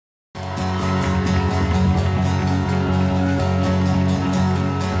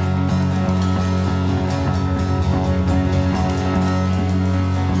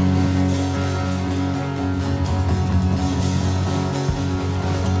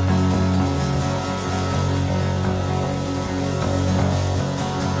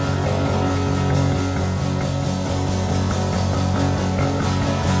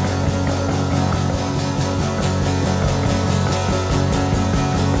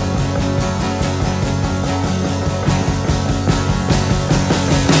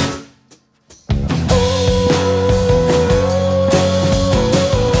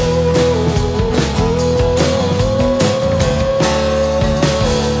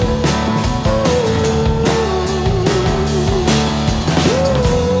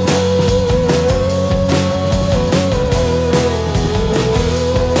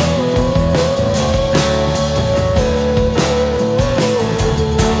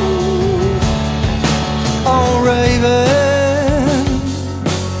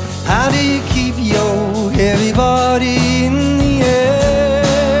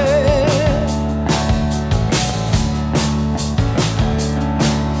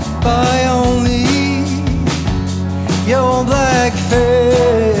by only your black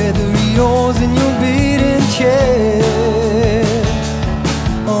feather, yours in your beating chest.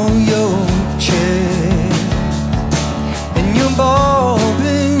 Oh, your chest, and you're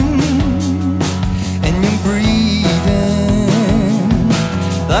bobbing, and you're breathing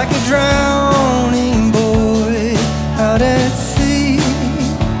like a drowning boy out at sea.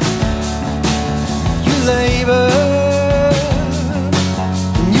 You labor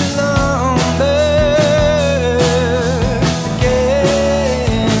and you lumber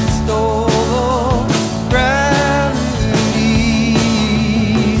against all gravity's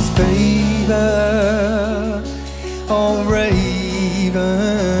favor. Oh, raven,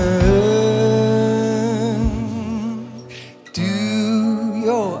 do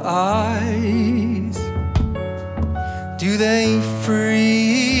your eyes, do they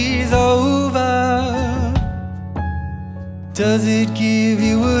freeze over? Does it give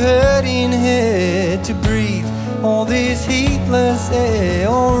you a hurting head to breathe all this heatless air?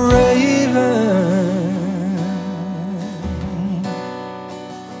 Oh, raven,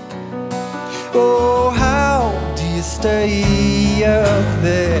 oh, how do you stay up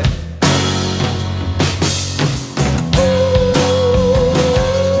there?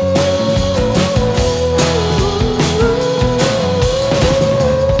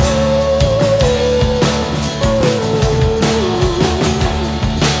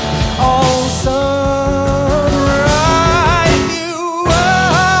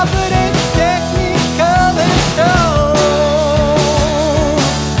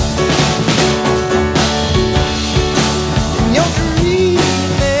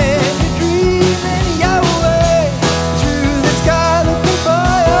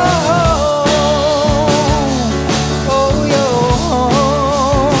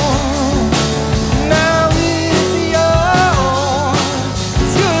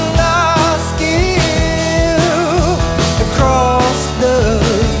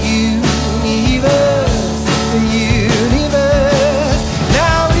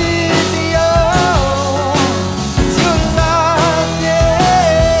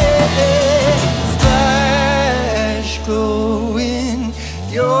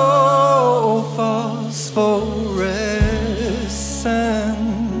 Your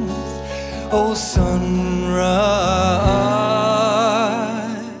phosphorescence, oh sunrise,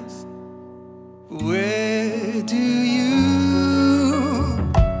 where do you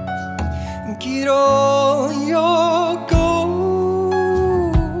get all your gold?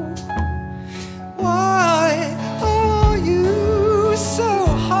 Why are you so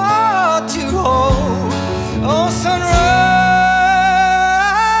hard to hold? Oh sunrise,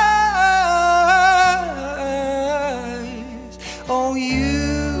 oh,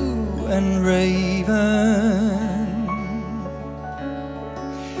 you and raven,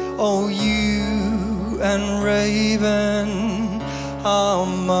 oh, you and raven are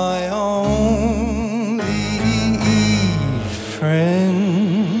my only friend.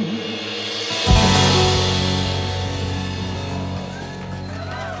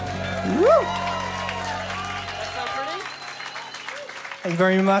 Woo! Thank you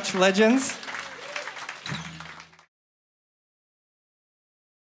very much, legends.